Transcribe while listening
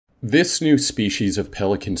This new species of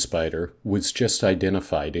pelican spider was just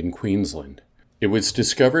identified in Queensland. It was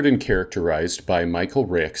discovered and characterized by Michael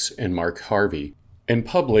Ricks and Mark Harvey and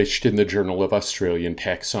published in the Journal of Australian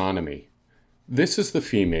Taxonomy. This is the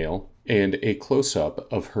female and a close-up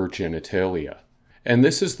of her genitalia. And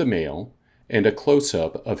this is the male and a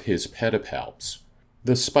close-up of his pedipalps.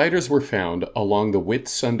 The spiders were found along the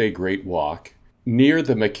Whitsunday Great Walk near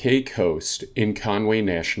the Mackay Coast in Conway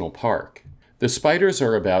National Park. The spiders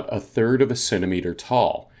are about 1/3 of a centimeter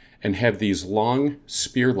tall and have these long,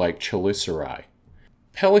 spear-like chelicerae.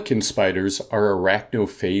 Pelican spiders are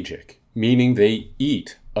arachnophagic, meaning they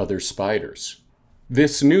eat other spiders.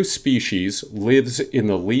 This new species lives in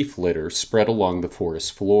the leaf litter spread along the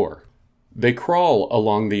forest floor. They crawl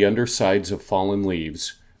along the undersides of fallen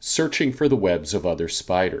leaves, searching for the webs of other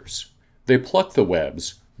spiders. They pluck the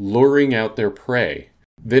webs, luring out their prey,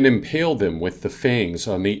 then impale them with the fangs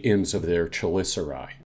on the ends of their chelicerae.